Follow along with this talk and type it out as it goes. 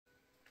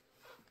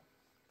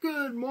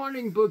Good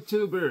morning,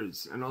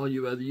 booktubers, and all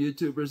you other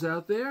YouTubers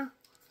out there.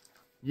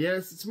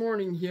 Yes, it's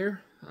morning here.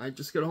 I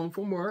just got home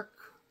from work.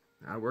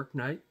 I work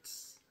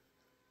nights,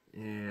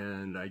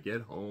 and I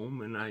get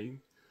home, and I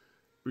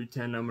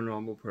pretend I'm a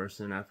normal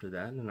person after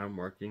that, and I'm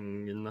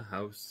working in the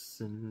house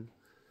and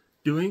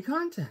doing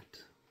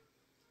content.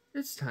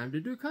 It's time to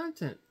do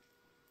content.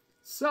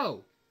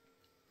 So,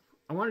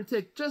 I want to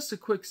take just a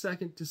quick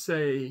second to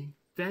say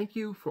thank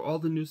you for all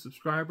the new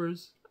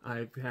subscribers.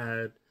 I've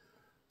had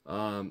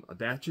a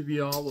batch of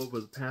y'all over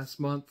the past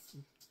month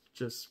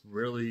just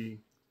really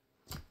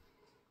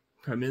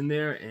come in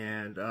there,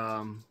 and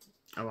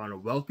I want to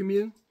welcome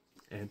you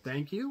and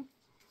thank you.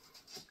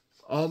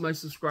 All my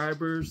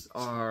subscribers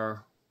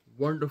are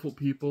wonderful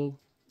people.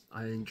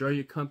 I enjoy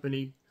your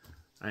company.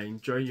 I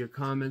enjoy your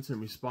comments and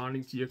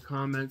responding to your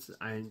comments.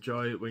 I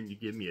enjoy it when you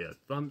give me a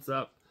thumbs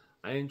up.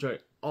 I enjoy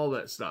all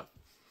that stuff.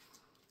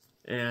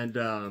 And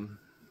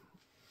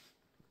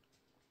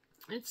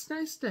it's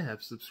nice to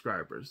have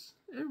subscribers.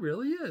 It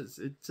really is.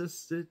 It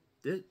just, it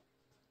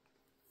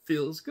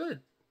feels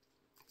good.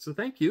 So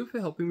thank you for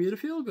helping me to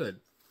feel good.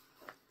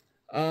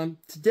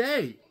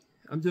 Today,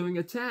 I'm doing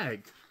a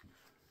tag.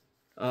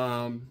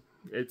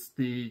 It's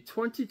the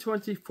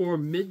 2024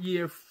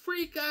 Mid-Year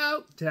Freak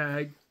Out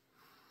tag.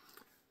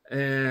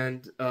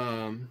 And,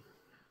 I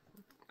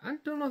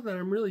don't know that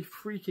I'm really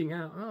freaking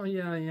out. Oh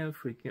yeah, I am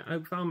freaking out. I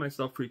found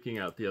myself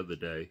freaking out the other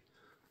day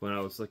when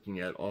I was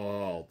looking at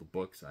all the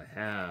books I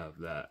have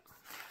that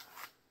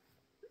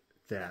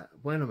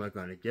when am I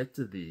going to get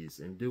to these,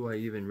 and do I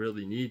even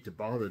really need to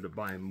bother to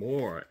buy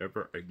more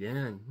ever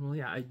again? Well,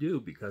 yeah, I do,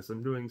 because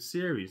I'm doing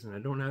series and I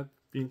don't have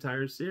the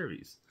entire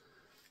series.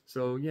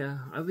 So yeah,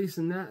 at least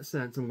in that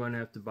sense, I'm going to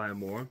have to buy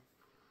more.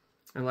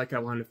 And like, I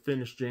want to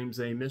finish James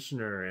A.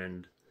 Michener,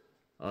 and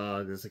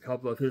there's a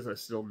couple of his I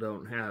still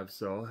don't have,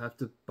 so I'll have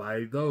to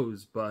buy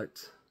those.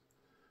 But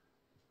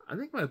I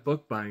think my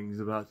book buying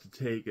is about to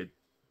take a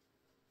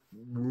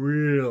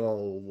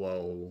real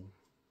low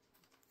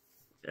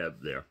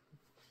ebb there.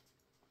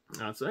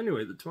 So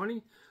anyway, the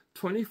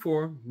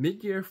 2024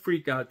 Mid-Year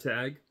Freakout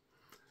tag.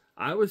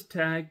 I was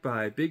tagged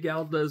by Big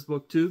Al Does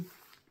Booktube.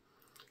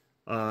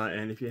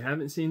 And if you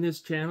haven't seen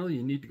his channel,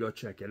 you need to go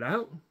check it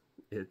out.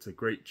 It's a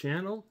great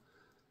channel.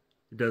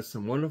 He does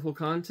some wonderful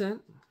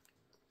content.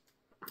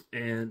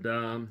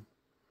 And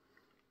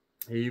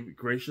he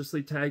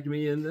graciously tagged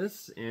me in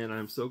this, and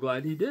I'm so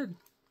glad he did.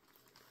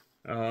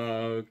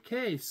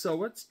 Okay, so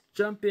let's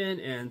jump in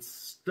and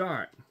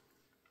start.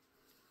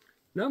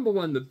 Number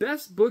one, the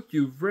best book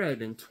you've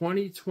read in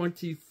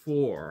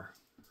 2024.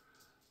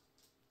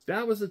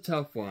 That was a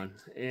tough one,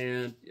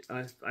 and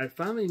I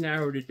finally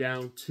narrowed it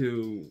down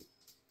to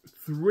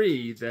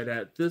 3 that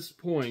at this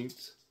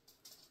point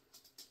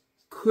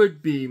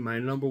could be my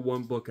number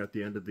 1 book at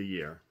the end of the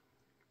year.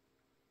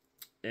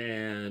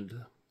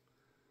 And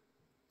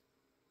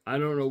I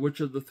don't know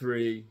which of the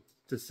 3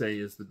 to say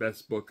is the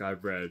best book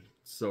I've read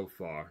so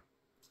far.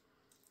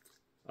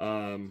 So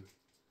I'm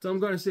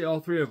going to say all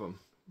 3 of them.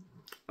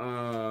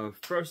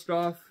 First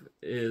off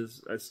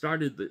is I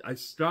started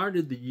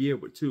the year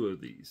with 2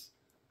 of these.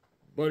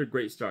 What a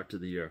great start to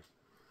the year.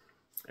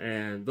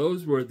 And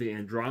those were The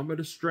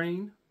Andromeda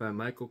Strain by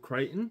Michael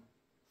Crichton.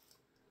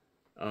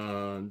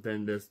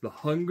 Then there's The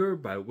Hunger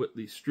by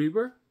Whitley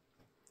Strieber.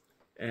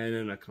 And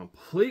in a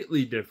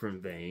completely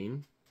different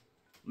vein,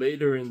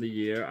 later in the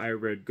year, I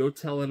read Go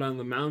Tell It on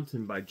the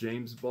Mountain by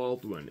James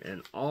Baldwin.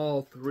 And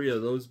all 3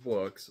 of those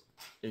books,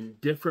 in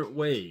different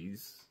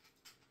ways,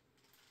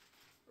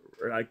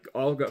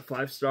 all got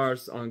 5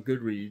 stars on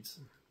Goodreads.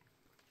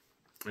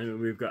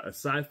 And we've got a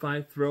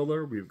sci-fi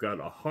thriller, we've got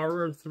a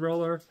horror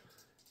thriller,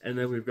 and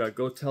then we've got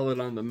Go Tell It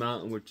on the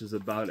Mountain, which is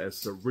about as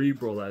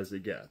cerebral as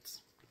it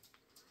gets.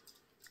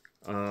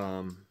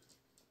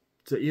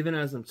 So even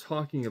as I'm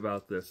talking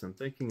about this, I'm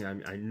thinking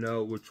I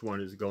know which one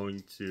is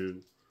going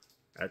to,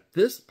 at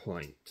this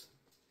point,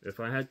 if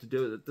I had to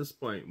do it at this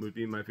point, would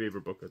be my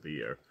favorite book of the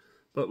year.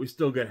 But we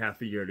still got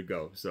half a year to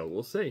go, so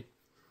we'll see.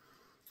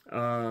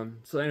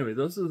 So anyway,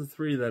 those are the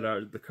 3 that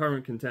are the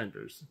current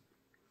contenders.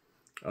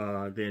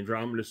 The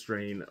Andromeda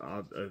Strain,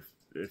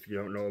 if you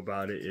don't know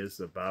about it, is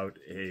about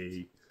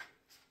a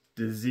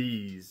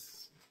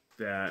disease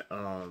that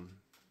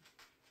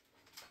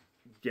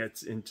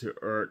gets into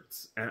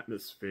Earth's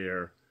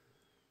atmosphere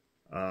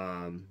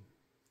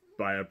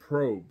by a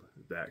probe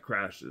that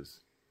crashes.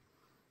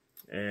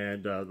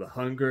 And The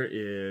Hunger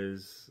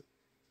is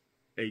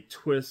a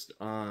twist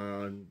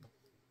on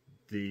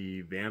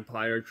the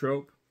vampire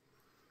trope.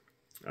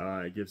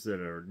 It gives it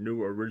a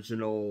new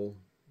original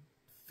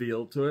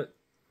feel to it.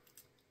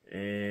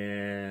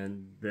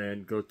 And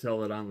then Go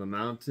Tell It on the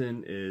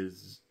Mountain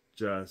is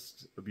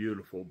just a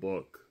beautiful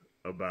book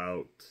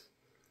about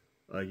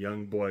a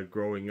young boy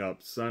growing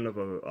up, son of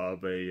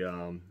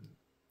a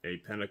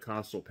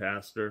Pentecostal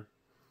pastor,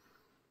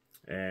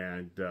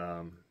 and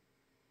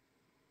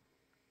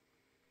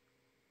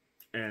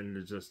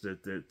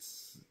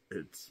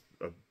it's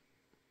a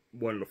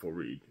wonderful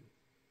read.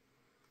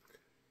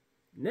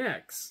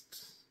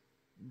 Next,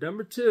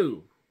 number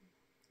 2,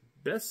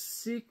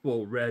 best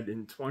sequel read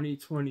in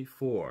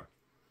 2024.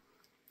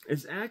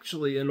 It's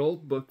actually an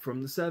old book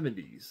from the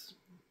 70s.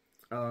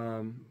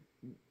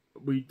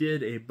 We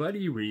did a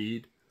buddy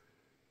read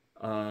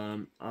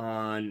on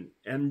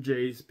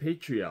MJ's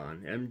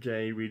Patreon.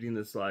 MJ Reading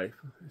This Life.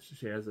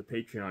 She has a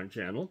Patreon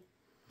channel.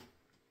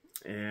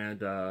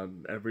 And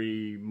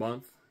every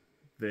month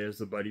there's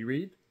a buddy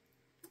read.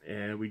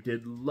 And we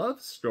did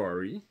Love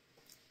Story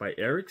by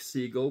Eric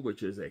Siegel,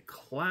 which is a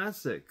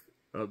classic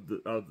of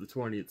the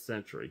 20th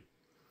century.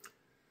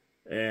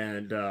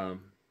 And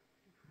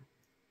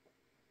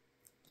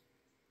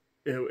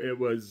it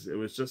was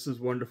just as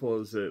wonderful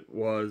as it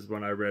was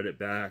when I read it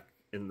back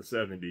in the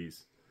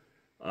 70s.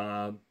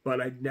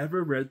 But I'd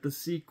never read the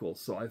sequel,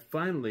 so I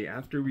finally,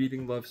 after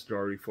reading Love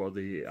Story for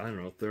the, I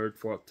don't know, third,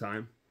 fourth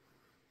time,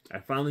 I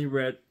finally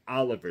read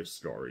Oliver's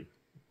Story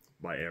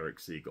by Eric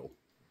Siegel,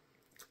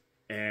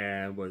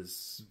 and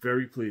was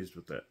very pleased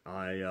with it.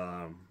 I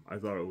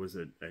thought it was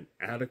an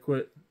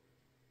adequate,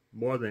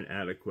 more than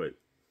adequate,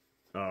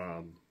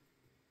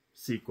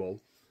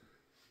 sequel.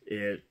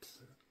 It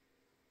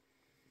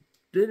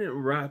didn't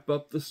wrap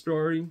up the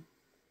story.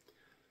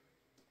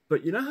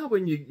 But you know how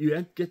when you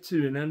get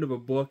to an end of a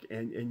book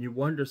and you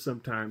wonder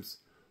sometimes,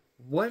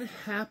 what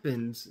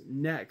happens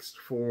next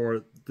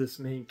for this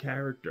main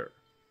character?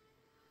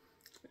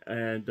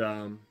 And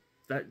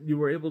that you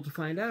were able to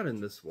find out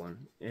in this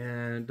one.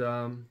 And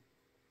a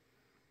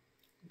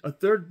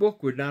third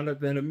book would not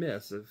have been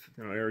amiss if,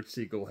 you know, Eric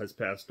Siegel has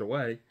passed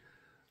away.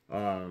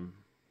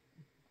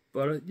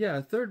 But yeah,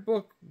 a third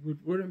book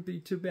wouldn't be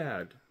too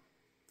bad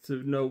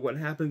to know what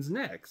happens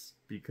next,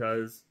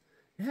 because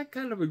it had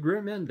kind of a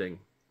grim ending.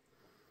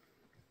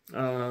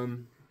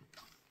 Number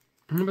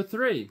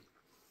 3,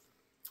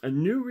 a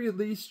new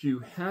release you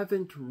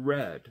haven't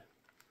read,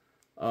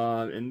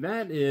 and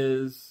that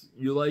is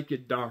You Like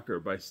It Darker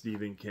by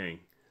Stephen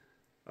King.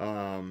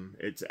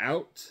 It's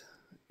out,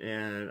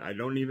 and I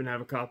don't even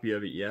have a copy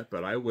of it yet,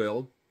 but I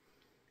will,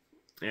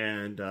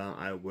 and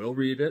I will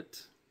read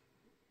it,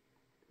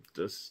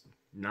 just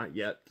not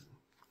yet.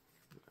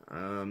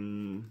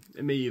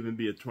 It may even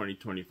be a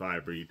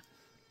 2025 read.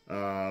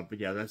 But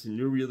yeah, that's a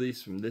new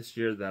release from this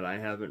year that I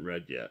haven't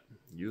read yet.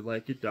 You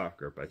Like It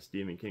Darker by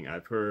Stephen King.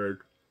 I've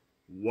heard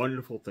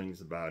wonderful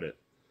things about it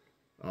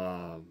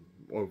over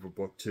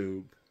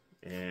BookTube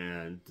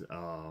and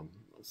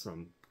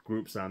some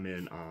groups I'm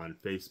in on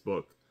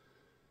Facebook.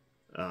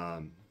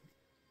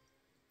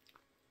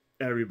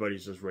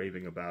 Everybody's just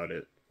raving about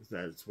it.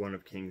 That it's one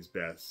of King's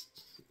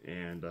best,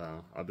 and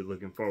I'll be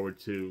looking forward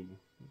to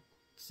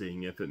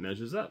seeing if it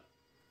measures up.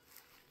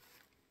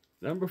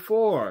 Number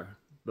 4.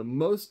 The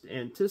most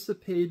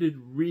anticipated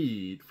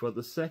read for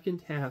the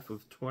second half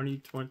of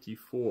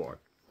 2024.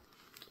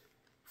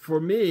 For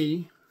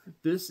me,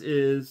 this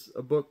is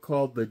a book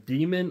called The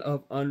Demon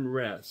of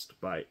Unrest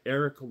by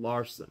Erik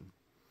Larson.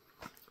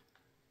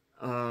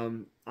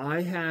 I'm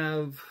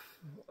a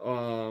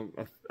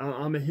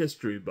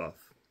history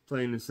buff,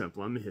 plain and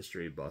simple. I'm a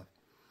history buff.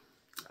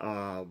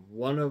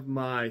 One of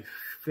my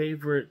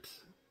favorite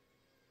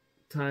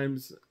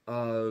times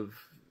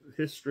of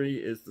history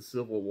is the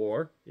Civil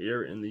War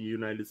here in the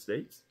United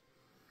States.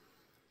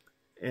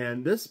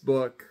 And this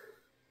book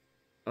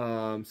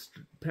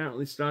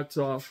apparently starts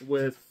off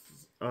with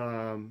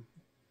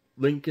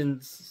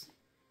Lincoln's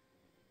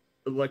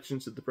election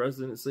to the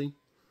presidency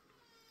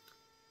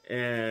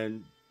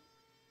and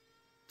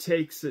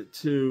takes it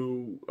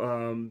to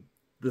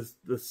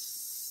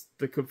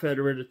the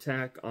Confederate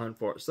attack on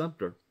Fort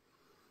Sumter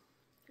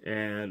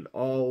and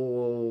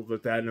all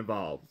that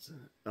involved.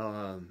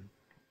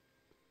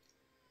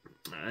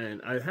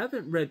 And I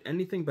haven't read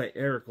anything by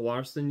Erik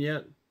Larson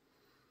yet.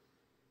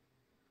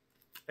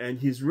 And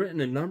he's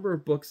written a number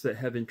of books that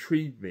have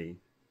intrigued me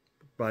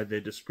by their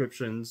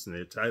descriptions and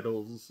their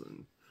titles.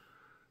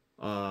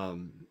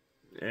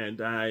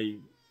 And I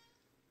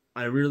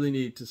really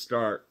need to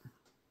start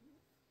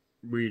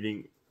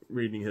reading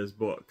his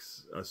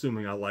books,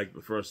 assuming I like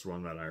the first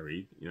one that I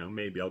read. You know,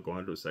 maybe I'll go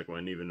on to a second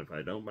one even if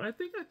I don't. But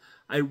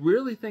I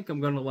really think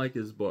I'm going to like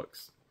his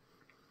books.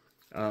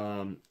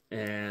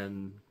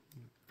 And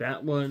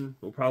that one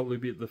will probably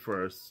be the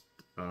first,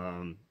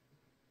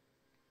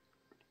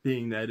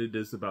 being that it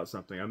is about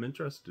something I'm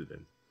interested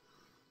in.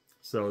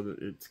 So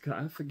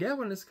I forget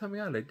when it's coming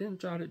out. I didn't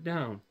jot it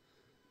down.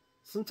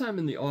 Sometime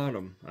in the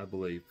autumn, I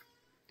believe.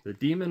 The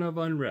Demon of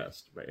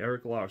Unrest by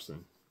Erik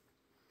Larson.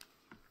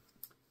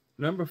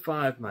 Number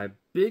 5, my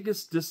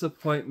biggest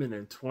disappointment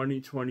in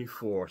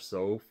 2024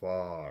 so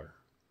far.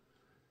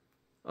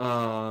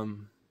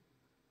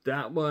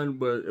 That one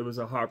was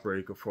a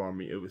heartbreaker for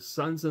me. It was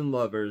Sons and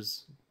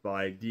Lovers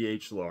by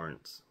D.H.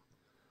 Lawrence.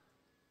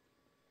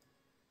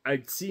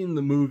 I'd seen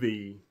the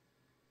movie,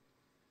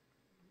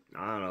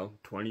 I don't know,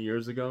 20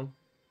 years ago,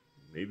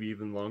 maybe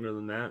even longer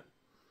than that.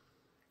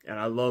 And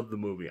I loved the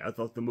movie. I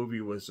thought the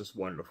movie was just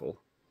wonderful.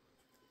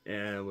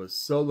 And I was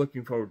so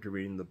looking forward to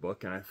reading the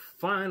book. And I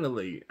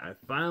finally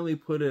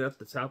put it at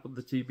the top of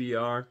the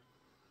TBR.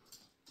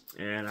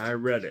 And I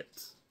read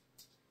it.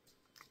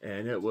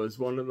 And it was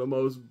one of the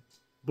most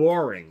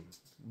boring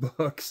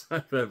books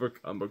I've ever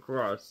come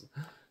across.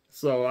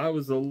 So I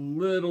was a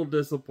little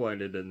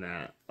disappointed in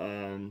that.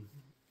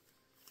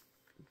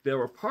 There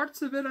were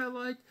parts of it I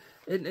liked,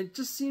 and it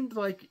just seemed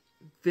like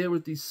there were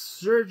these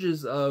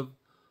surges of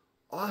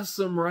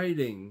awesome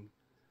writing,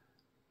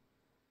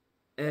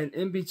 and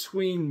in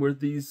between were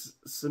these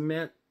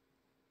cement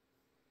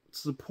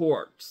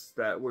supports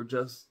that were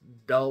just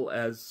dull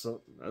as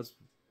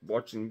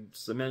watching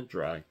cement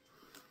dry.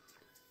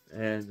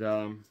 And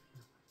oh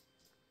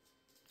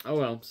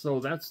well, so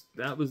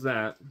that was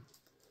that.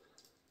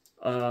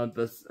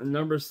 The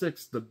number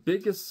 6, the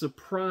biggest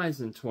surprise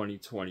in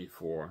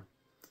 2024.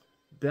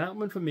 That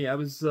one for me, I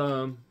was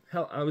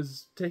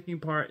taking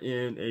part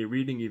in a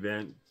reading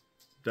event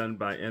done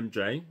by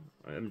MJ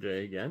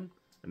again.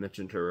 I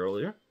mentioned her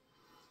earlier.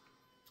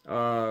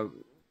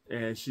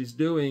 And she's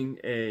doing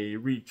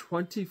read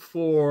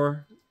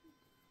 24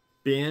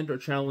 banned or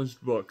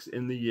challenged books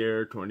in the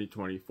year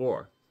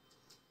 2024.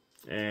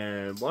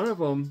 And one of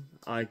them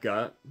I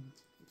got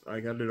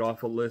it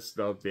off a list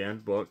of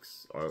banned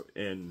books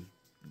in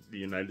the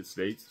United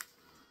States.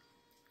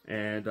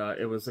 And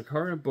it was a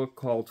current book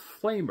called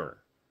Flamer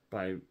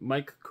by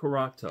Mike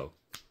Curato.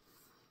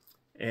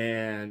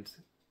 And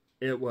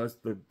it was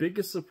the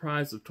biggest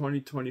surprise of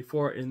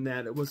 2024 in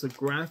that it was a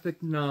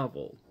graphic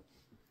novel,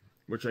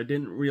 which I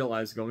didn't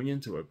realize going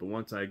into it. But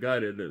once I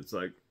got it, it's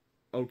like,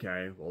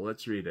 okay, well,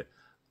 let's read it.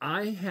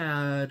 I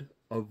had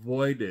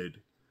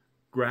avoided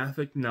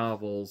graphic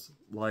novels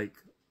like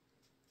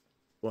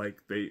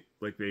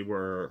they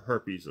were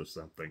herpes or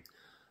something.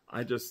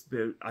 I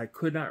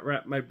could not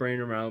wrap my brain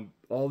around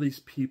all these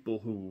people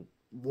who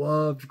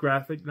loved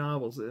graphic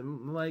novels,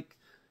 and like,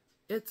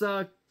 it's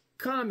a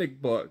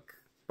comic book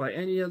by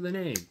any other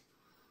name.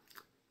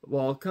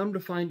 Well, come to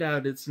find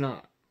out, it's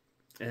not.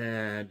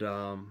 And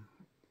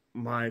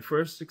my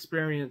first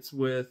experience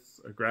with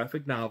a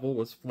graphic novel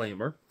was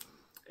Flamer,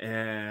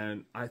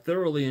 and I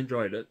thoroughly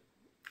enjoyed it.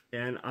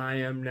 And I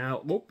am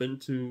now open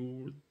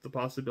to the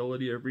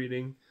possibility of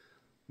reading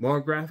more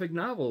graphic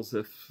novels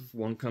if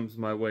one comes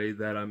my way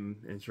that I'm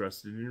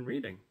interested in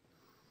reading.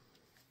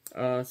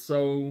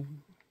 So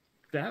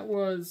that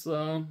was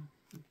a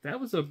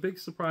big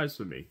surprise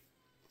for me,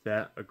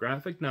 that a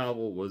graphic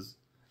novel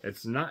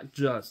it's not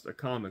just a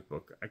comic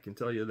book. I can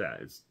tell you that.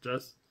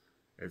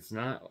 It's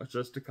not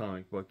just a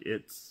comic book.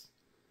 It's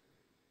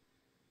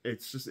a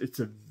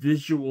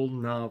visual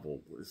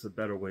novel is a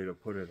better way to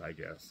put it, I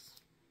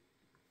guess.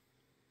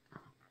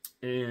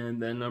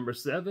 And then number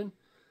 7,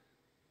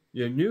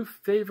 your new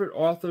favorite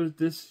author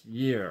this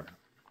year.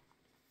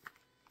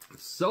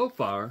 So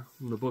far,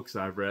 from the books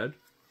I've read,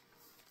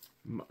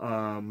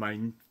 my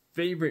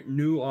favorite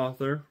new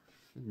author,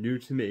 new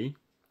to me,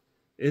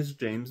 is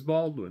James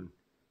Baldwin.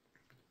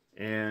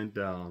 And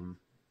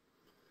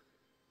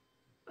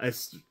I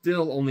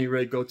still only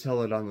read Go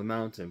Tell It on the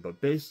Mountain,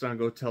 but based on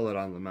Go Tell It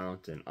on the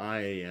Mountain,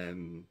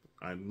 I'm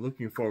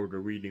looking forward to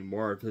reading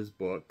more of his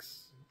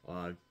books.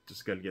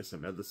 Just got to get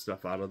some other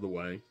stuff out of the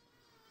way.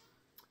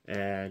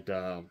 And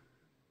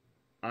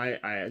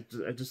I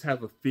just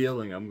have a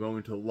feeling I'm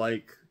going to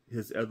like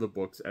his other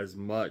books as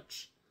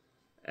much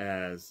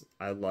as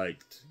I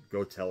liked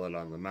Go Tell It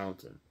on the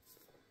Mountain.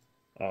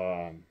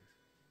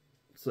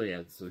 So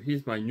yeah, so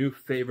he's my new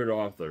favorite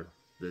author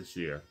this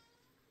year.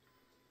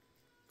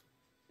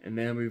 And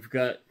then we've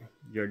got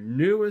your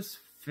newest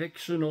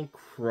fictional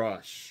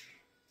crush.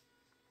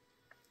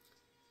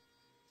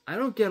 I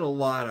don't get a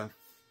lot of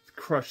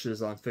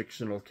crushes on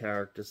fictional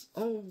characters.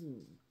 Oh,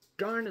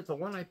 darn it, the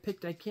one I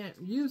picked I can't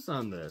use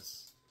on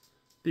this,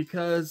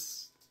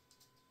 because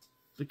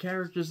the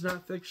character's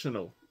not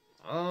fictional.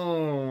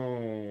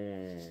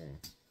 Oh,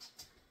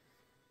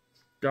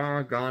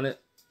 doggone it.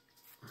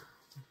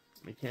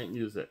 I can't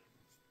use it.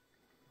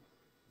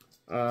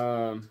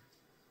 I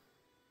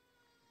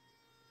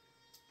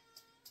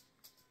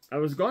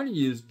was going to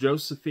use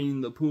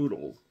Josephine the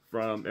Poodle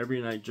from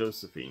Every Night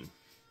Josephine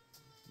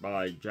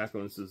by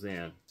Jacqueline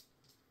Suzanne.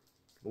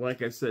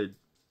 Like I said,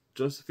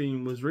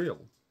 Josephine was real.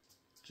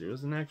 She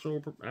was an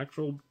actual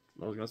person.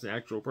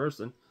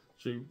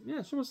 She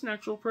was an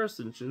actual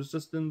person. She was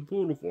just in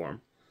poodle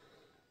form.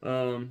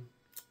 But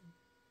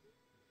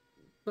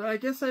I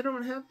guess I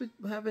don't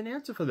have an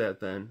answer for that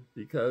then,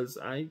 because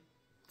I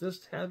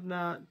just have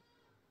not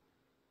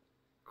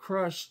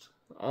crushed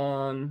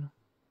on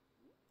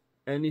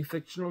any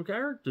fictional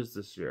characters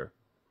this year.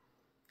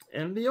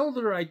 And the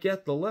older I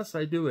get, the less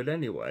I do it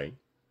anyway.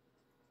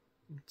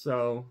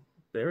 So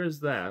there is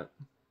that.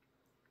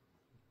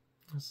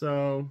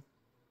 So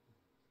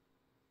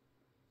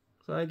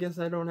I guess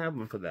I don't have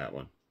one for that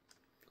one.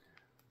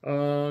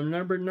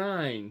 Number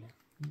 9.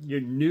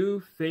 Your new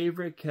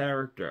favorite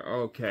character.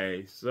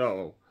 Okay,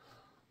 so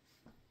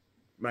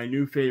my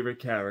new favorite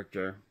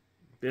character.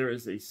 There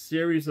is a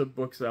series of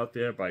books out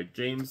there by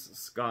James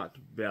Scott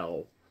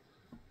Bell.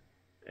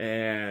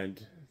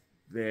 And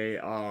they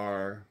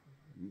are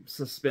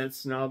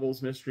suspense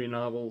novels, mystery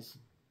novels.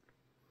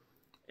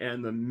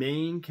 And the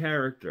main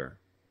character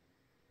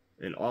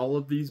in all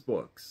of these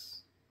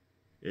books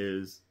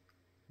is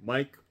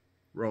Mike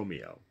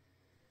Romeo.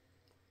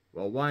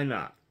 Well, why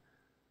not?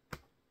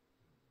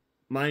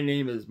 My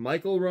name is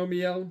Michael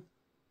Romeo.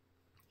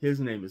 His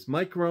name is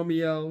Mike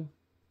Romeo.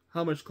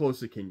 How much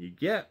closer can you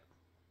get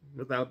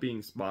without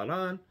being spot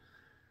on?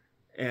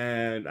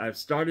 And I've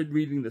started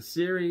reading the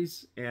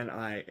series, and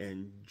I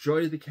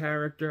enjoy the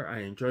character.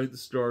 I enjoy the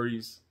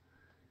stories.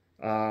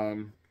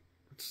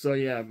 So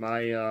yeah,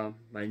 my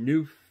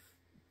new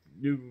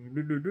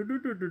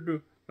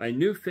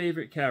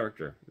favorite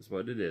character is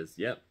what it is.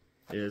 Yep,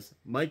 is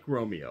Mike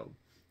Romeo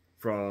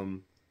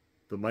from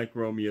the Mike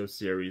Romeo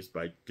series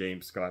by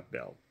James Scott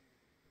Bell.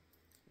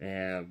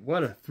 And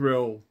what a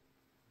thrill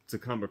to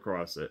come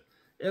across it.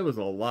 It was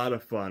a lot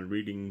of fun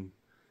reading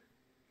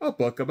a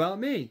book about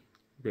me,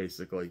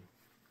 basically.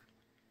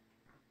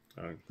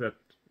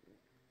 Except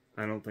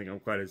I don't think I'm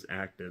quite as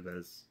active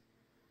as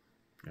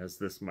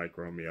this Mike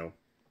Romeo.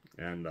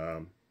 And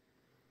I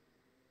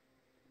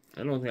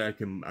don't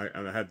think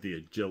I have the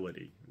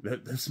agility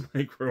that this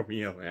Mike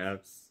Romeo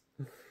has.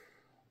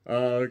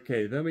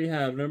 Okay, then we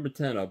have number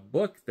 10, a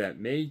book that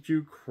made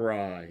you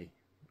cry.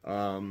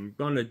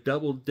 Going to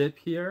double dip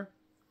here.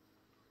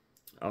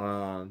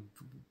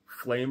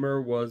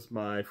 Flamer was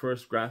my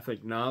first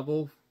graphic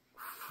novel.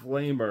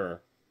 Flamer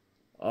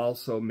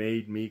also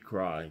made me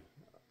cry.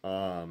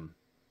 A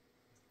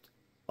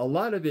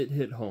lot of it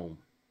hit home.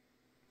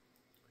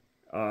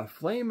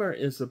 Flamer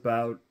is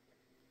about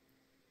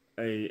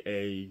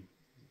a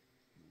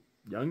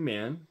young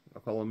man.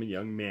 I'll call him a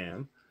young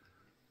man.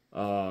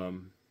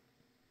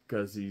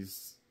 Because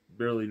he's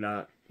really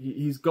not.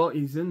 He's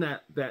in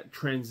that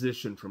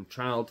transition from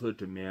childhood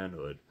to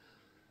manhood,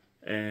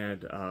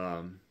 and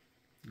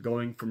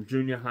going from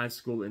junior high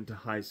school into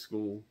high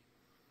school,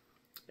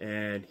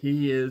 and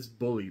he is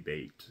bully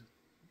bait.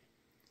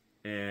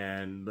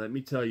 And let me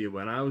tell you,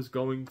 when I was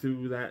going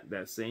through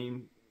that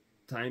same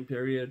time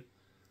period,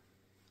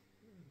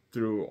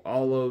 since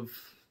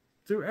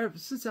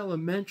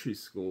elementary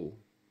school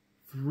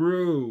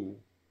through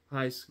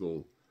high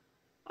school,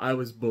 I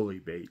was bully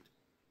bait.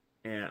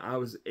 And I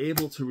was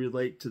able to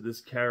relate to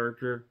this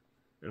character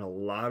in a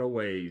lot of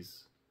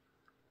ways.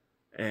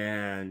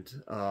 And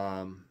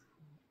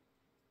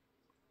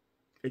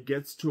it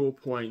gets to a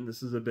point, and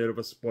this is a bit of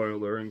a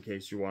spoiler in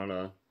case you want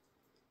to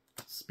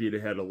speed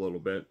ahead a little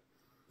bit.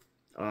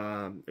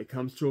 It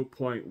comes to a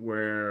point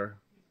where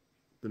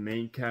the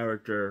main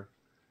character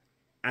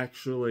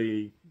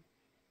actually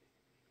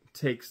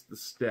takes the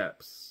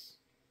steps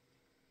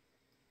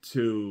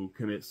to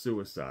commit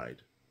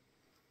suicide.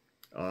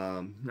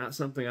 Not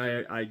something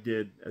I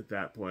did at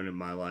that point in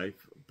my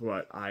life,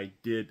 but I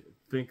did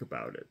think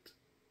about it.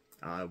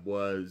 I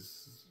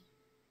was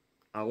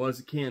a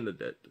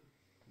candidate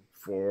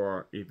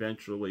for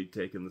eventually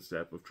taking the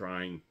step of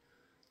trying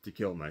to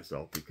kill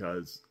myself,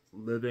 because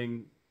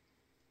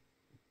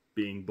being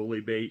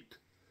bully bait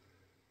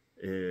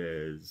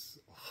is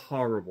a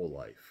horrible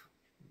life.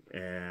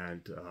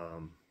 And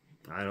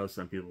I know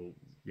some people,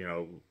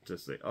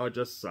 just say, oh,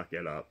 just suck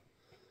it up.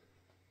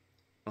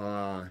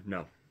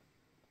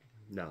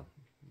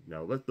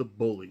 No, let the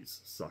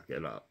bullies suck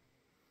it up,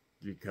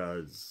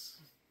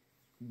 because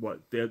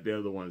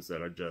they're the ones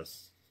that are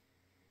just,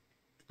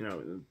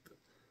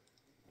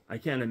 I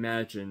can't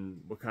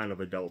imagine what kind of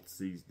adults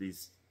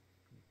these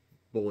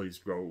bullies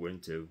grow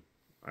into.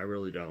 I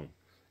really don't.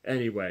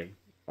 Anyway,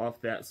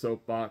 off that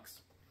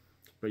soapbox.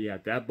 But yeah,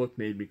 that book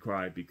made me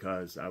cry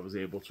because I was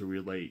able to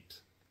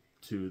relate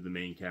to the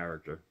main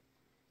character.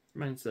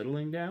 Mind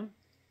settling down?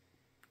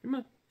 Come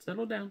on,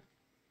 settle down.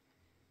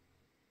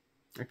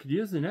 I could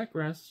use the neck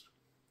rest.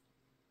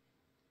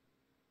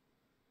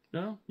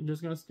 No? You're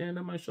just going to stand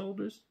on my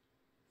shoulders?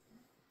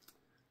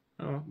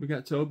 Oh, we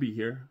got Toby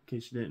here, in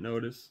case you didn't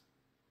notice.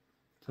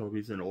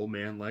 Toby's an old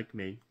man like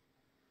me.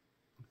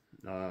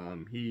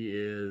 He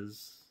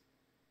is,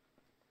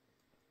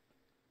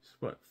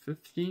 what,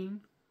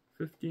 15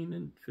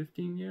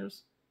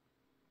 years?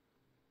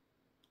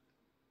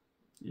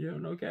 You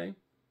doing okay?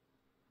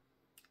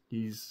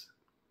 He's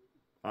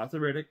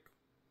arthritic,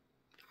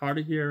 hard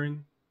of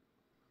hearing,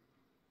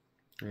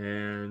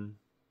 and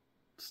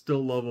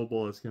still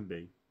lovable as can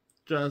be.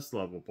 Just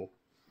lovable.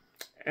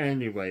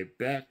 Anyway,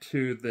 back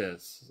to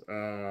this.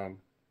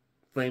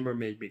 Flamer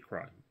made me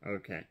cry.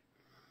 Okay.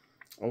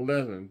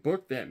 11.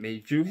 Book that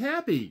made you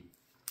happy.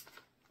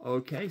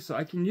 Okay, so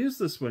I can use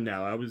this one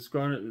now. I was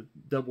going to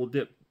double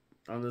dip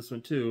on this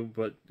one too,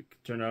 but it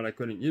turned out I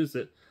couldn't use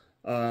it.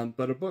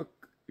 But a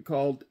book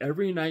called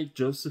Every Night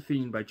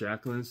Josephine by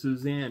Jacqueline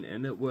Suzanne,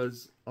 and it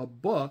was a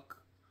book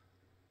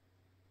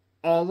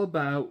all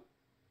about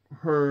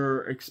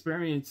her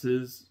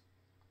experiences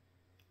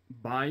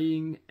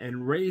buying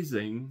and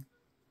raising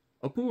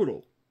a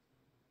poodle.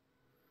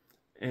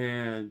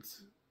 And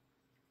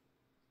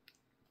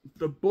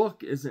the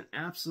book is an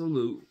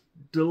absolute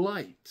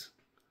delight.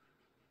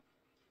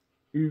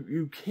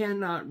 You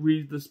cannot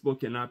read this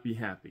book and not be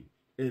happy.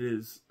 It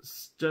is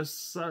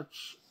just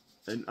such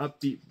an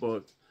upbeat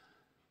book.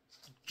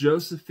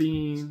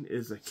 Josephine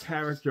is a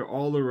character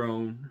all her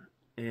own,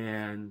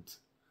 and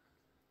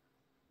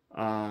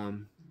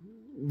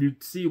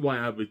you'd see why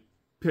I would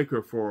pick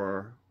her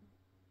for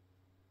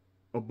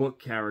a book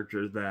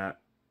character that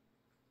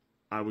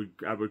I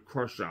would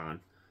crush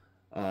on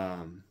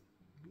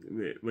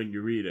when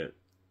you read it.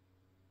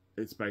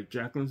 It's by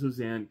Jacqueline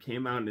Susann.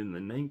 Came out in the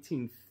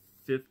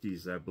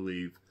 1950s, I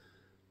believe.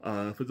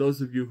 For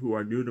those of you who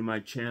are new to my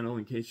channel,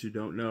 in case you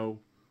don't know,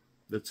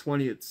 the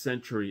 20th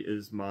century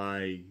is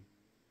my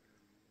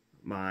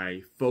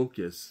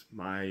focus,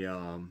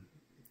 the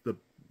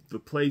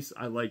place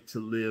I like to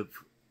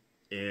live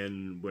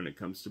in when it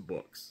comes to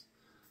books.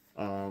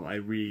 I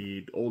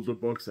read older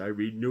books, I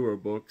read newer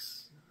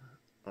books,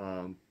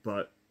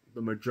 but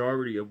the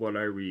majority of what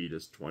I read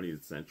is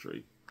 20th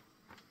century.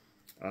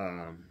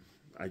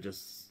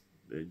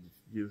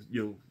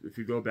 If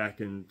you go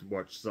back and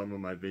watch some of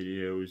my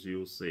videos,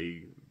 you'll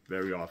see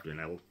very often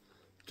I will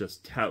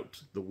just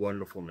tout the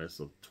wonderfulness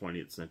of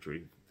 20th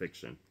century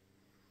fiction.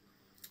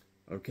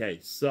 Okay,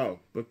 so,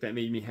 book that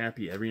made me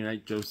happy every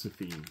night,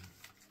 Josephine.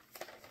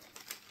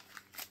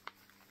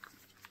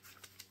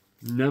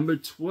 Number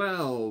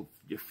 12,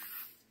 your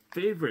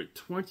favorite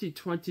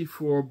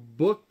 2024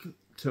 book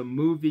to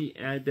movie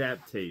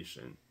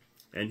adaptation.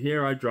 And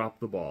here I dropped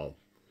the ball.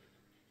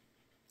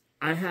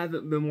 I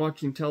haven't been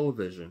watching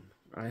television.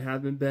 I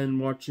haven't been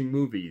watching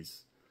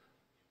movies.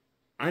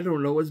 I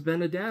don't know what's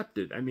been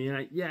adapted. I mean,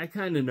 I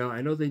kind of know.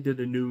 I know they did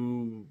a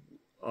new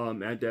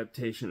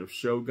adaptation of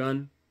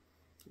Shogun,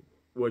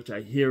 which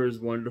I hear is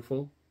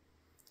wonderful.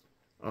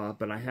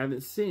 But I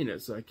haven't seen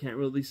it, so I can't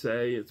really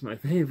say it's my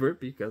favorite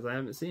because I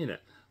haven't seen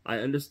it. I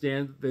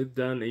understand that they've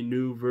done a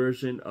new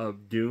version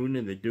of Dune,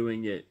 and they're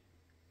doing it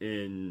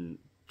in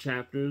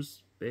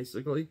chapters,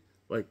 basically.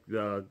 Like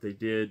they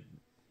did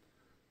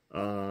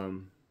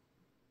Lord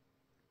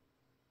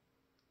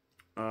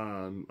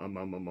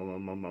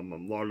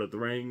of the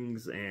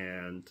Rings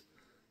and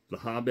The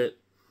Hobbit.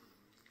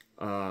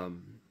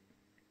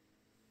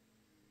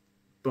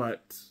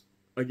 But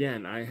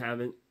again, I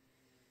haven't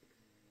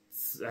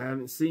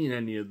seen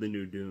any of the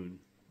new Dune,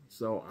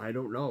 so I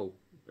don't know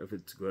if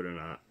it's good or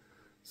not.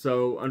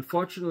 So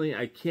unfortunately,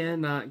 I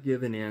cannot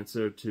give an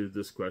answer to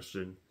this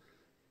question,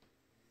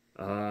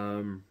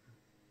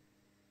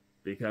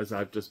 because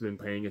I've just been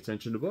paying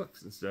attention to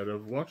books instead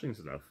of watching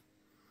stuff.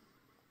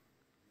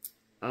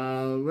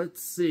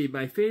 Let's see,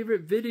 my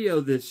favorite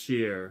video this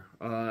year,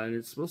 and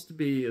it's supposed to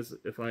be,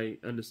 if I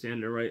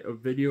understand it right, a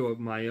video of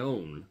my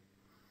own.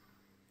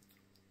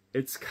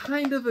 It's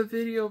kind of a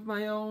video of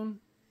my own,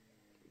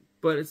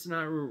 but it's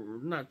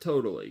not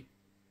totally.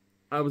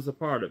 I was a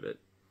part of it.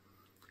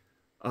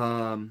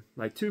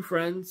 My two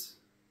friends,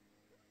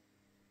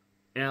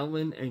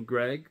 Alan and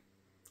Greg.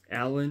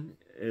 Alan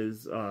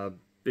is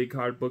Big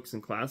Hard Books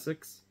and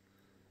Classics,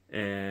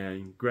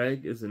 and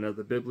Greg is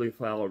another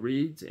Bibliophile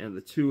Reads, and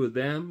the two of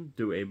them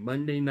do a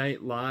Monday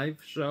Night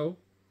Live show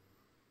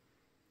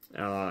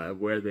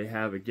where they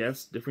have a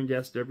different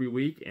guest every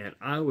week, and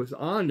I was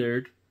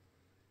honored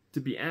to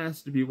be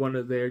asked to be one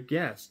of their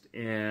guests,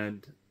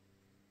 and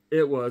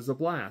it was a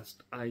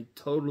blast. I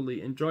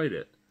totally enjoyed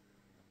it.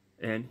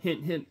 And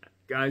hint, hint,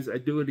 guys,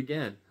 I'd do it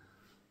again.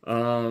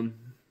 I'm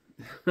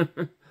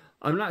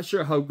not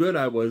sure how good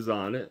I was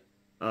on it,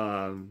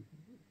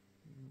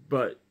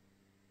 but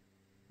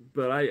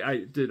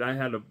I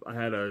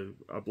had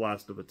a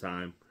blast of a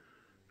time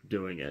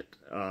doing it.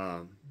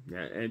 Yeah,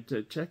 and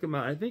to check them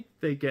out, I think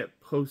they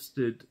get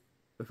posted,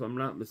 if I'm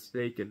not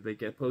mistaken, they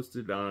get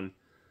posted on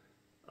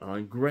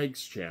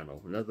Greg's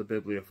channel, another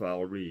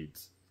Bibliophile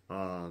Reads.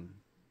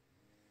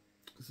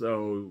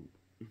 So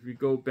if you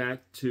go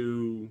back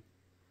to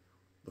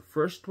the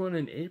first one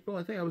in April,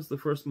 I think that was the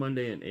first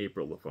Monday in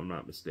April, if I'm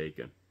not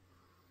mistaken.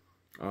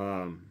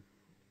 Go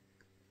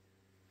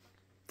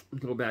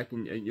back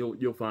and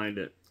you'll find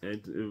it.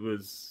 And it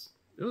was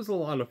a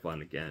lot of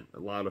fun again, a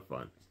lot of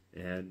fun,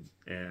 and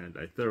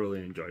I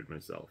thoroughly enjoyed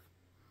myself.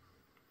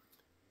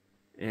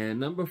 And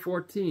number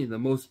 14, the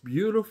most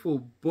beautiful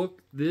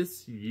book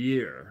this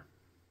year.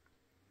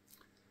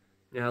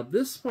 Now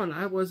this one,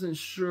 I wasn't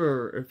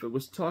sure if it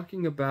was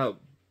talking about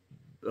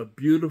a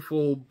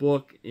beautiful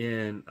book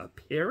in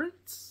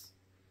appearance,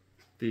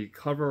 the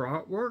cover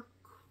artwork,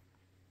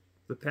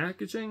 the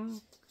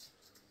packaging,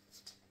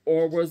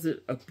 or was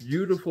it a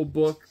beautiful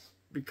book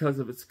because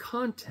of its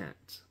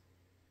content?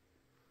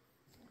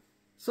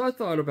 So I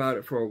thought about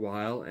it for a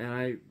while, and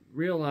I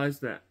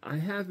realized that I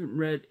haven't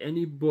read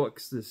any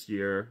books this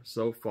year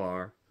so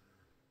far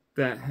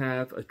that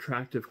have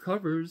attractive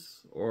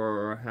covers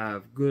or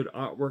have good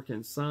artwork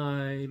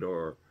inside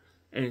or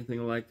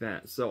anything like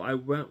that. So I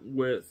went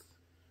with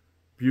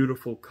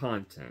beautiful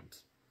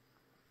content.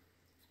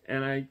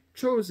 And I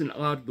chose an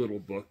odd little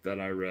book that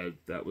I read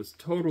that was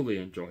totally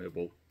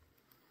enjoyable.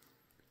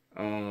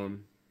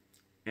 And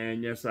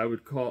yes, I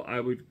would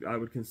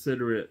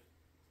consider it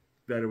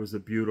that it was a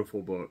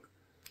beautiful book.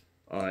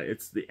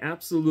 It's The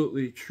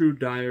Absolutely True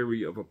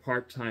Diary of a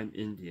Part-Time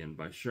Indian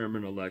by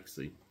Sherman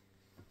Alexie.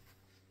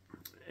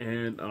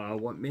 And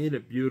what made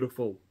it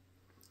beautiful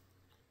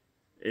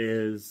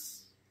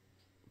is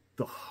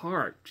the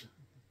heart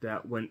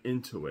that went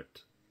into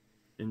it,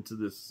 into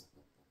this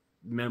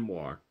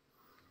memoir.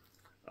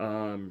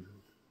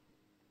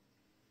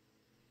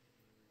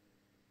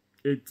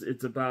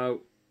 it's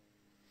about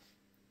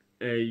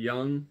a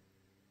young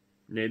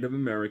Native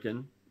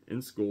American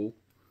in school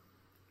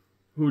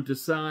who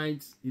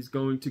decides he's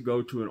going to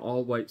go to an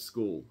all-white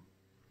school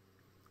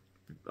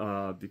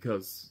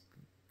because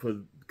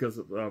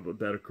of a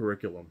better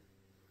curriculum,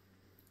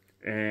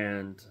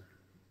 and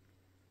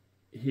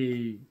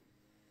he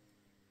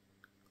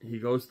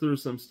goes through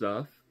some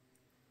stuff.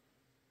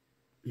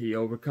 He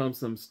overcomes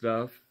some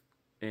stuff,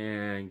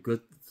 and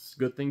good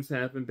things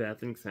happen, bad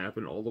things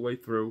happen all the way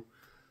through.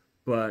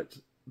 But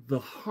the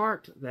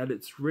heart that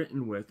it's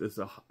written with is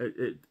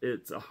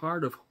it's a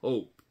heart of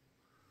hope.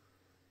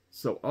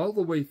 So all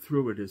the way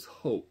through it is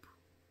hope,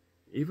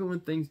 even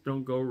when things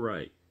don't go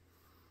right.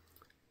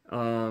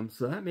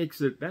 So that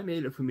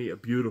made it for me a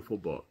beautiful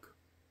book,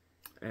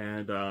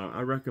 and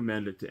I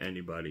recommend it to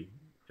anybody.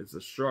 It's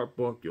a short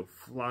book; you'll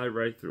fly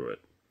right through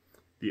it.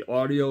 The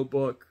audio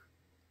book,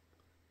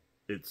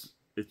 it's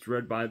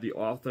read by the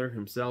author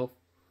himself.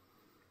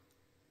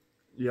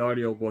 The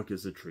audio book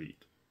is a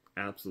treat,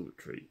 absolute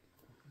treat.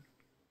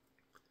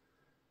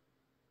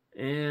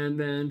 And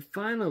then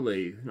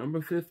finally,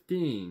 number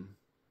 15.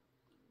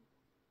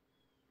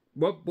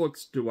 What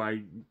books do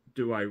I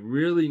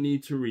really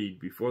need to read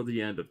before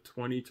the end of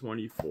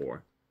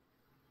 2024?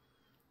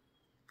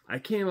 I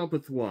came up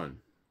with one.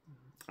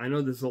 I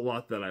know there's a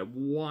lot that I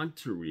want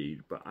to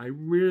read, but I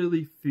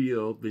really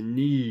feel the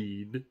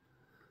need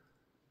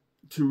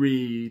to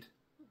read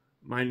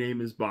My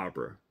Name is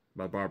Barbara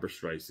by Barbra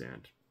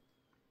Streisand.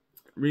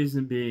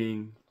 Reason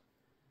being,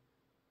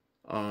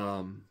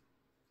 when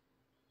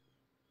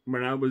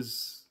I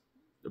was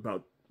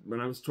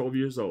 12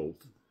 years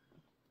old,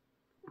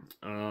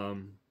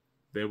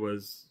 there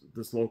was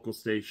this local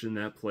station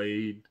that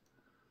played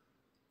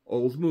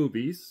old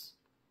movies,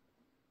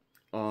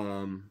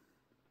 and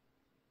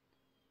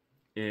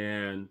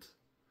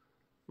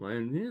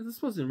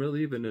this wasn't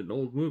really even an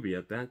old movie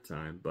at that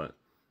time, but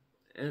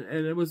and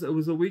it was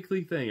a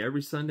weekly thing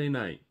every Sunday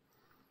night.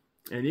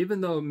 And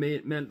even though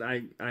it meant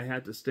I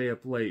had to stay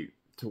up late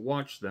to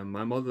watch them,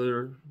 my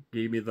mother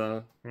gave me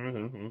the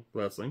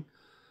blessing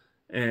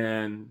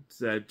and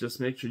said, just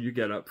make sure you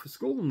get up for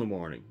school in the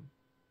morning.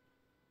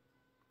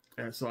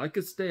 And so I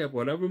could stay up,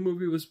 whatever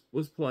movie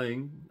was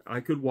playing,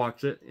 I could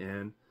watch it,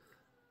 and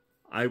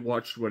I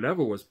watched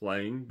whatever was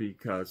playing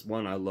because,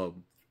 one, I love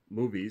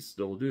movies,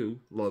 still do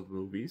love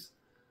movies,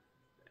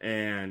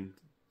 and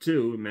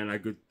two, it meant I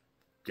could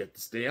get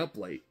to stay up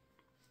late.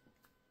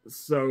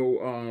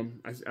 So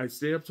I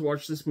stayed up to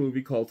watch this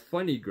movie called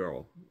Funny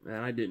Girl, and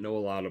I didn't know a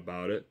lot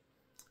about it.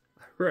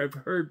 I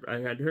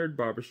had heard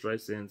Barbra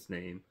Streisand's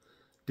name,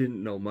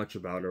 didn't know much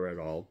about her at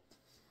all,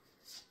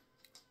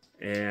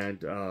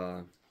 and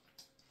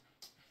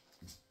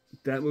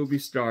that movie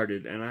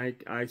started, and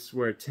I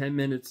swear 10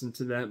 minutes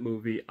into that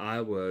movie,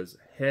 I was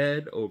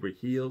head over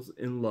heels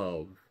in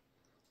love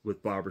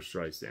with Barbra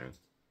Streisand.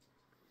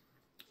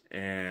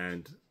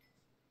 And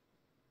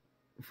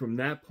from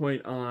that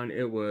point on,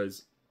 it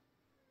was,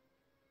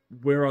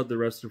 where are the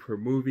rest of her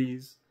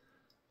movies?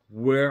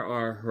 Where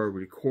are her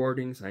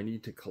recordings? I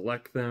need to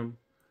collect them.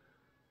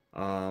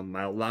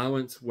 My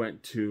allowance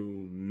went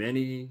to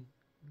many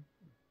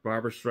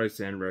Barbra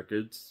Streisand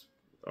records.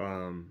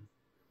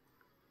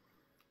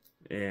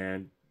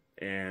 And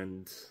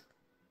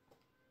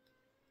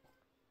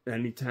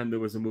anytime there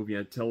was a movie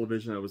on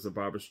television that was a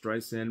Barbra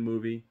Streisand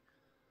movie,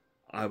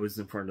 I was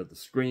in front of the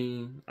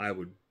screen. I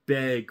would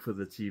beg for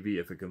the TV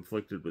if it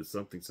conflicted with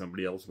something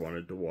somebody else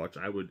wanted to watch.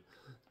 I would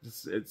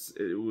just,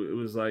 it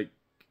was like,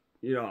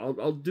 you know,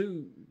 I'll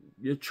do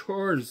your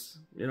chores,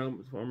 you know,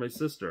 for my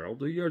sister. I'll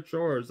do your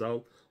chores.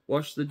 I'll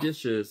wash the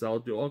dishes. I'll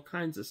do all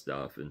kinds of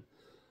stuff. And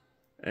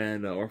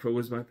or if it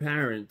was my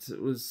parents, it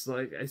was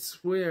like, I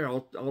swear,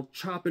 I'll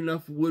chop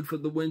enough wood for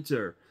the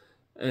winter.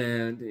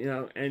 And, you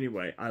know,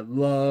 anyway, I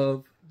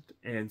loved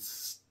and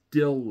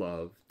still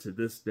love to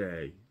this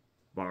day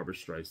Barbra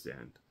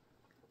Streisand.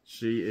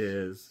 She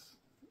is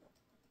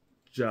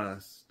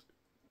just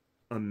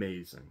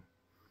amazing.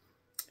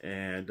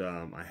 And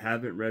I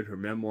haven't read her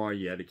memoir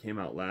yet. It came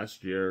out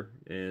last year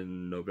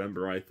in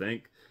November, I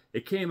think.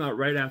 It came out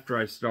right after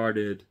I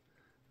started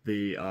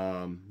the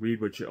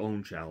Read What You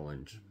Own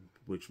challenge,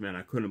 which meant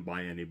I couldn't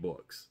buy any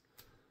books.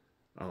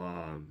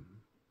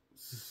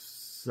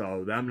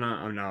 So I'm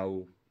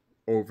now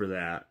over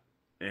that,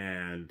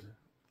 and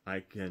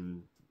I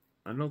don't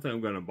think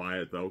I'm going to buy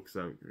it though,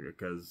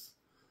 because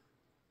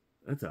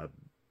that's a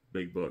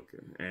big book,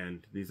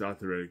 and these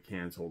arthritic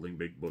hands holding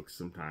big books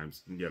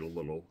sometimes can get a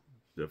little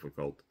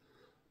difficult.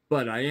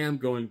 But I am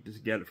going to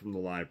get it from the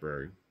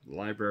library. The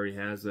library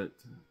has it,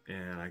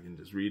 and I can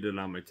just read it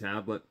on my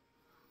tablet.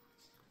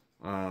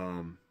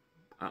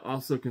 I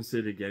also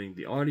considered getting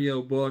the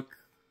audiobook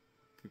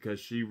because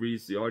she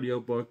reads the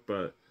audiobook,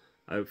 but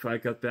if I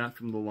got that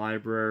from the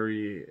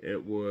library,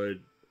 it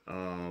would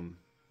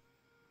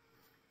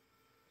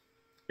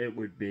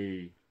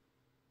be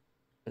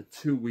a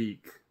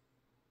 2-week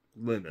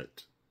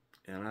limit,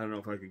 and I don't know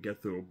if I could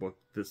get through a book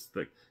this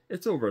thick.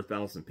 It's over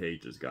 1,000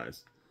 pages,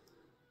 guys.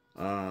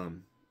 But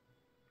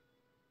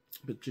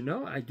you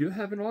know, I do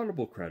have an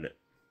Audible credit,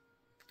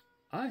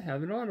 I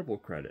have an Audible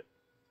credit.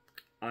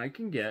 I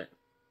can get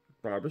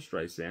Barbra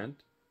Streisand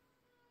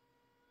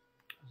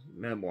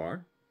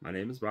memoir, My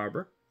Name is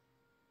Barbara,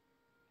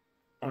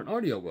 on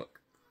audiobook.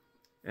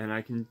 And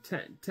I can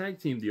tag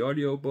team the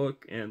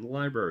audiobook and the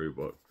library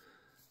book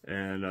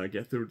and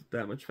get through it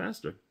that much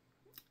faster.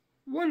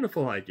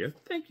 Wonderful idea.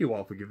 Thank you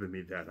all for giving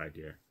me that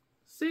idea.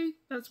 See,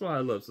 that's why I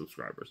love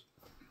subscribers.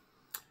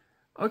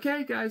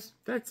 Okay, guys,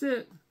 that's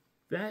it.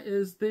 That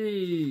is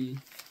the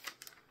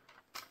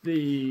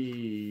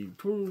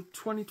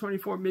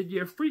 2024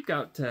 mid-year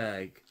freakout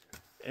tag.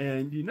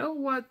 And you know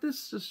what?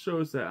 This just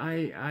shows that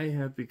I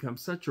have become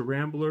such a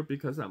rambler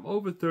because I'm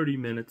over 30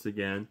 minutes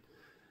again.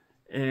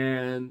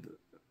 And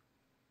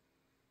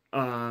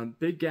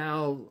Big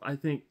Al, I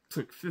think,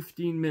 took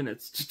 15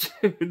 minutes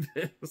to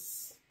do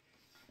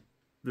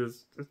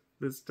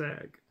this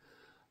tag.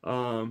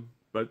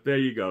 But there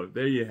you go.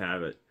 There you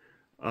have it.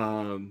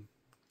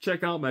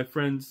 Check out my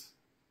friends'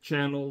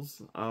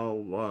 channels.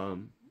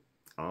 I'll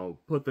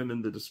put them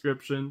in the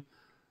description.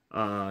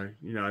 You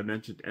know, I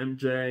mentioned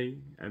MJ.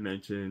 I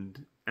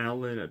mentioned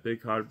Alan at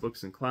Big Hard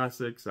Books and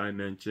Classics. I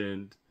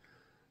mentioned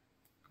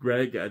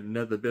Greg at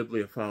Another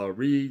Bibliophile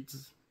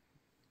Reads.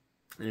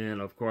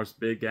 And, of course,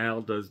 Big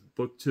Al does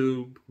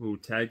BookTube, who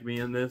tagged me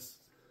in this.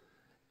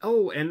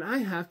 Oh, and I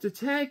have to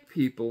tag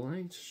people.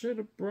 I should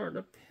have brought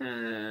a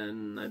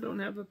pen. I don't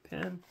have a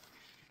pen.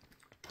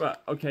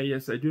 But, okay,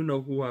 yes, I do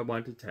know who I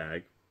want to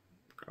tag.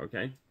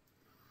 Okay?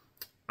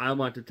 I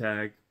want to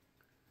tag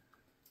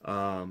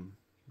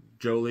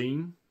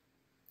Jolene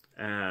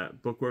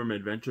at Bookworm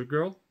Adventure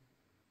Girl.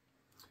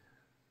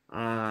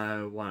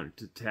 I want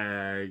to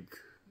tag...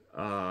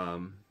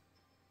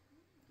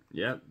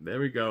 Yep, there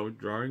we go.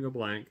 Drawing a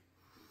blank.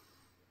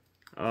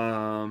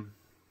 Hold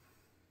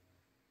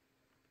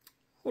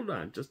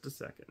on just a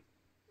second.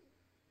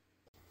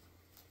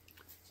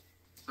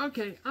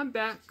 Okay, I'm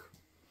back.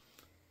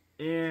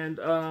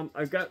 And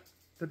I've got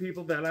the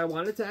people that I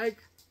want to tag.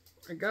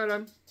 I got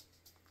them.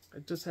 I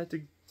just had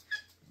to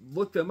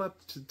look them up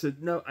to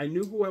know. I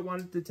knew who I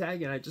wanted to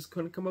tag, and I just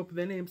couldn't come up with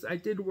their names. I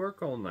did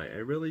work all night. I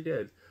really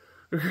did.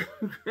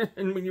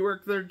 And when you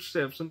work third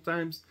shift,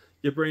 sometimes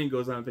your brain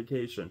goes on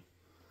vacation.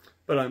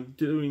 But I'm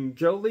doing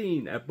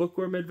Jolene at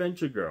Bookworm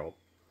Adventure Girl.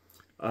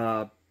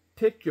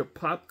 Pick your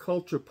pop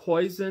culture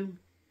poison.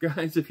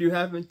 Guys, if you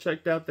haven't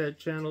checked out that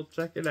channel,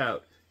 check it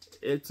out.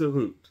 It's a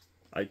hoot.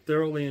 I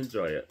thoroughly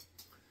enjoy it.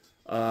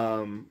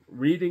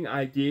 Reading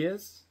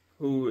Ideas,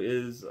 who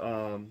is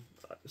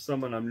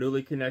someone I'm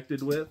newly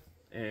connected with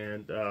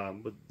and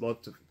would love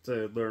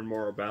to learn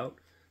more about.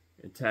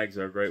 And tags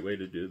are a great way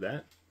to do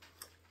that.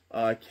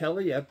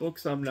 Kelly at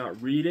Books I'm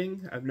Not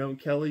Reading. I've known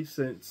Kelly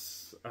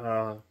since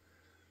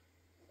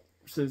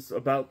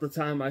about the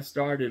time I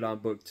started on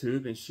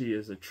BookTube, and she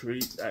is a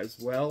treat as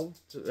well.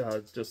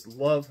 Just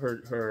love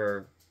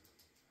her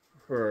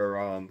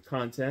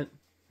content.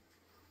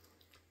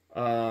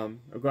 I'm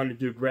going to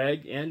do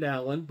Greg and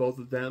Alan, both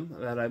of them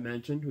that I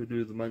mentioned, who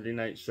do the Monday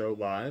Night Show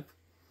live.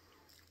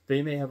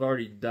 They may have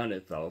already done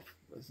it, though,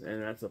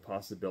 and that's a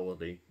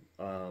possibility,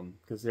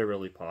 because they're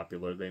really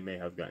popular. They may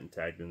have gotten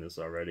tagged in this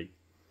already.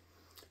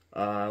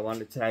 I want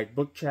to tag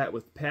Book Chat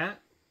with Pat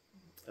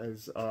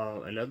as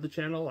another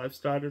channel I've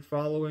started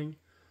following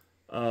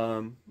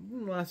in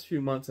the last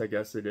few months, I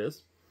guess it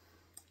is.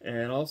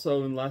 And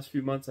also in the last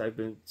few months I've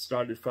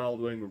started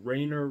following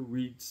Rainer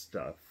Reads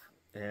Stuff.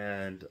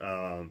 And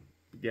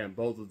again,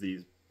 both of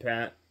these,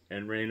 Pat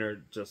and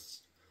Rainer,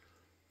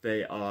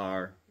 they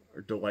are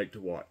a delight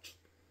to watch.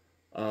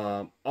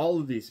 All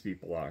of these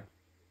people are.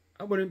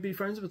 I wouldn't be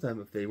friends with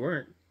them if they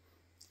weren't.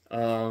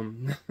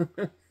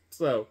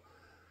 So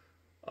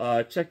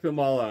check them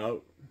all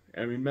out.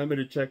 And remember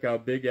to check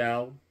out Big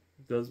Al,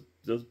 does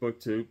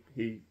BookTube.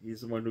 He's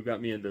the one who got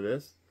me into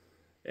this.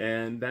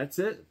 And that's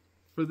it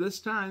for this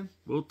time.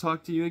 We'll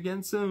talk to you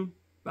again soon.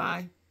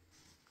 Bye.